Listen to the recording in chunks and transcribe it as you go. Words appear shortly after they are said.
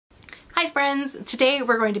Hi friends! Today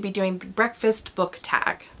we're going to be doing the breakfast book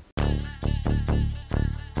tag.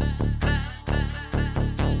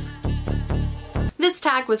 This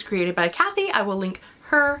tag was created by Kathy. I will link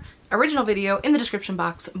her original video in the description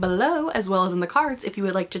box below, as well as in the cards if you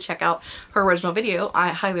would like to check out her original video. I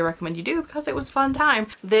highly recommend you do because it was a fun time.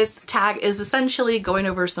 This tag is essentially going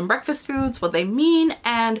over some breakfast foods, what they mean,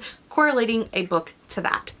 and correlating a book to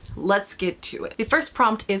that. Let's get to it. The first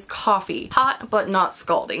prompt is coffee. Hot but not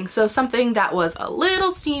scalding. So something that was a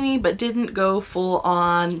little steamy but didn't go full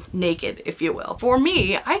on naked, if you will. For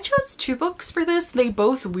me, I chose two books for this. They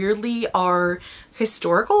both weirdly are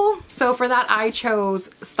historical. So for that I chose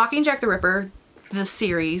Stalking Jack the Ripper, the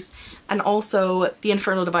series, and also The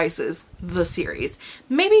Infernal Devices, the series.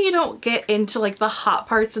 Maybe you don't get into like the hot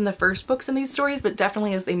parts in the first books in these stories, but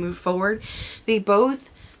definitely as they move forward, they both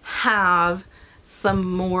have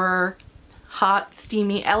some more hot,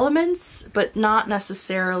 steamy elements, but not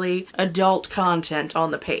necessarily adult content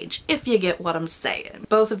on the page, if you get what I'm saying.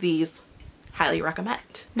 Both of these, highly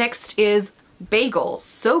recommend. Next is Bagel.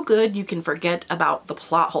 So good you can forget about the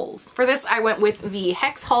plot holes. For this, I went with the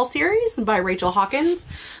Hex Hall series by Rachel Hawkins.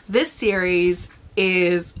 This series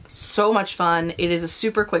is so much fun. It is a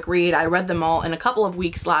super quick read. I read them all in a couple of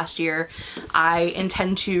weeks last year. I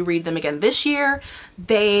intend to read them again this year.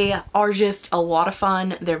 They are just a lot of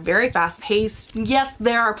fun. They're very fast paced. Yes,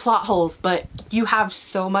 there are plot holes, but you have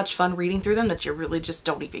so much fun reading through them that you really just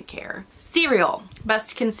don't even care. Cereal,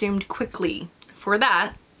 best consumed quickly. For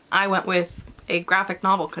that, I went with a graphic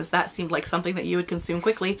novel because that seemed like something that you would consume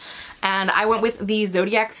quickly. And I went with the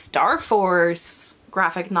Zodiac Star Force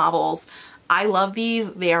graphic novels. I love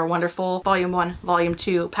these. They are wonderful. Volume 1, Volume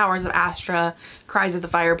 2, Powers of Astra, Cries of the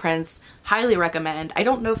Fire Prince. Highly recommend. I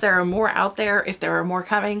don't know if there are more out there, if there are more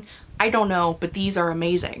coming. I don't know, but these are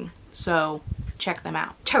amazing. So check them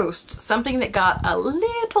out. Toast, something that got a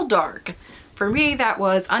little dark. For me, that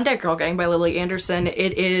was Undead Girl Gang by Lily Anderson.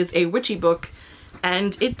 It is a witchy book,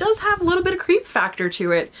 and it does have a little bit of creep factor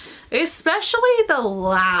to it. Especially the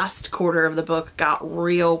last quarter of the book got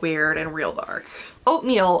real weird and real dark.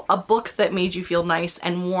 Oatmeal, a book that made you feel nice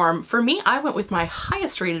and warm. For me, I went with my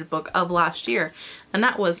highest rated book of last year, and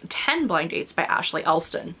that was 10 Blind Dates by Ashley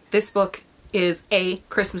Elston. This book is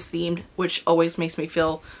Christmas themed, which always makes me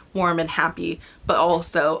feel warm and happy, but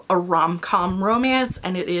also a rom-com romance,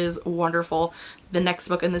 and it is wonderful. The next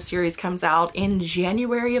book in the series comes out in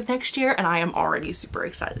January of next year, and I am already super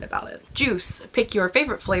excited about it. Juice, pick your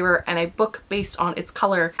favorite flavor and a book based on its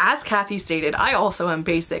color. As Kathy stated, I also am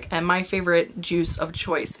basic, and my favorite juice of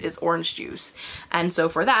choice is orange juice. And so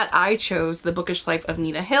for that, I chose The Bookish Life of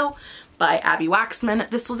Nina Hill by Abby Waxman.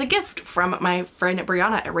 This was a gift from my friend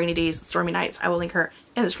Brianna at Rainy Days, Stormy Nights. I will link her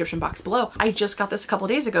in the description box below. I just got this a couple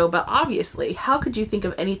days ago, but obviously, how could you think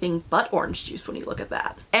of anything but orange juice when you look at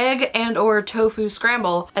that? Egg and or tofu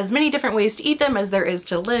scramble. As many different ways to eat them as there is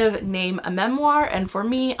to live. Name a memoir, and for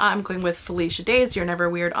me, I'm going with Felicia Day's You're Never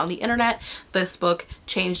Weird on the Internet. This book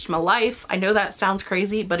changed my life. I know that sounds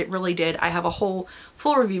crazy, but it really did. I have a whole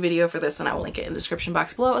full review video for this, and I will link it in the description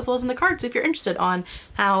box below, as well as in the cards if you're interested on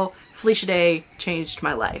how Felicia Day changed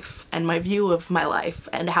my life and my view of my life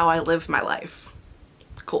and how I live my life.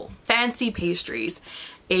 Cool. Fancy pastries,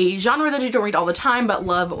 a genre that you don't read all the time but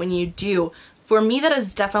love when you do. For me, that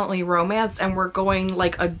is definitely romance, and we're going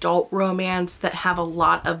like adult romance that have a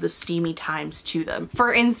lot of the steamy times to them.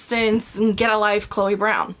 For instance, Get a Life, Chloe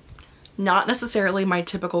Brown. Not necessarily my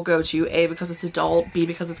typical go-to, A, because it's adult, B,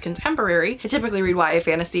 because it's contemporary. I typically read YA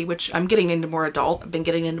fantasy, which I'm getting into more adult. I've been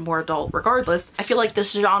getting into more adult regardless. I feel like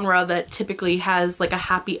this genre that typically has like a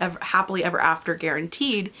happily ever after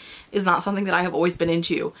guaranteed is not something that I have always been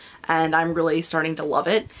into, and I'm really starting to love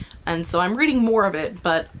it. And so I'm reading more of it,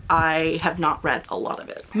 but I have not read a lot of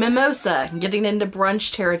it. Mimosa, getting into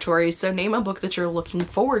brunch territory, so name a book that you're looking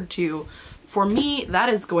forward to. For me, that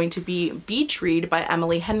is going to be Beach Read by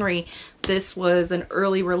Emily Henry. This was an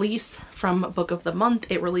early release from Book of the Month.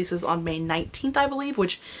 It releases on May 19th, I believe,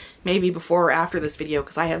 which may be before or after this video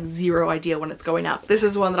because I have zero idea when it's going up. This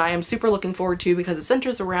is one that I am super looking forward to because it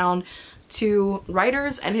centers around two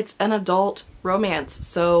writers and it's an adult romance.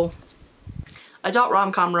 So adult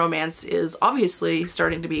rom-com romance is obviously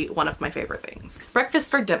starting to be one of my favorite things. Breakfast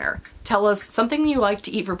for dinner. Tell us something you like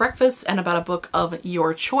to eat for breakfast and about a book of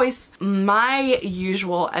your choice. My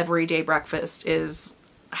usual everyday breakfast is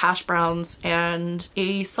hash browns and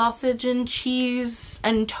a sausage and cheese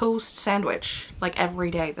and toast sandwich. Like every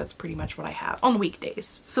day, that's pretty much what I have on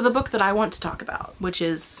weekdays. So the book that I want to talk about, which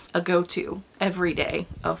is a go-to every day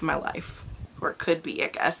of my life, or it could be, I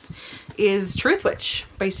guess, is Truthwitch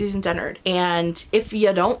by Susan Dennard. And if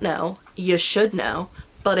you don't know, you should know,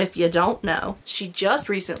 But if you don't know, she just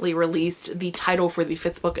recently released the title for the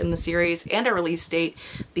 5th book in the series and a release date.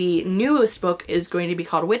 The newest book is going to be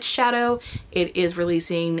called Witch Shadow. It is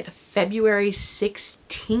releasing February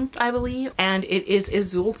 16th, I believe, and it is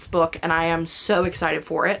Izult's book, and I am so excited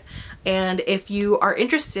for it. And if you are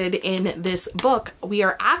interested in this book, we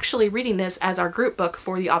are actually reading this as our group book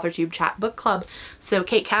for the Authortube Chat book club. So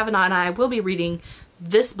Kate Kavanaugh and I will be reading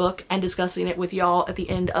this book and discussing it with y'all at the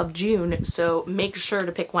end of June. So make sure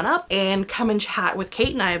to pick one up and come and chat with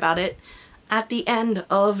Kate and I about it at the end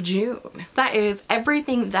of June. That is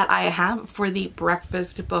everything that I have for the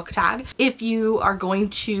breakfast book tag. If you are going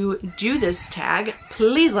to do this tag,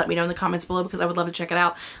 please let me know in the comments below because I would love to check it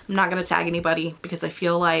out. I'm not gonna tag anybody because I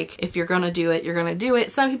feel like if you're gonna do it, you're gonna do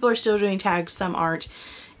it. Some people are still doing tags, some aren't.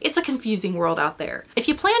 It's a confusing world out there. If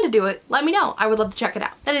you plan to do it, let me know. I would love to check it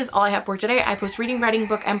out. That is all I have for today. I post reading, writing,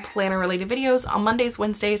 book, and planner related videos on Mondays,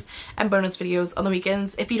 Wednesdays, and bonus videos on the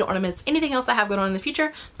weekends. If you don't want to miss anything else I have going on in the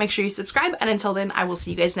future, make sure you subscribe. And until then, I will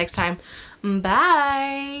see you guys next time.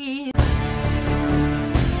 Bye.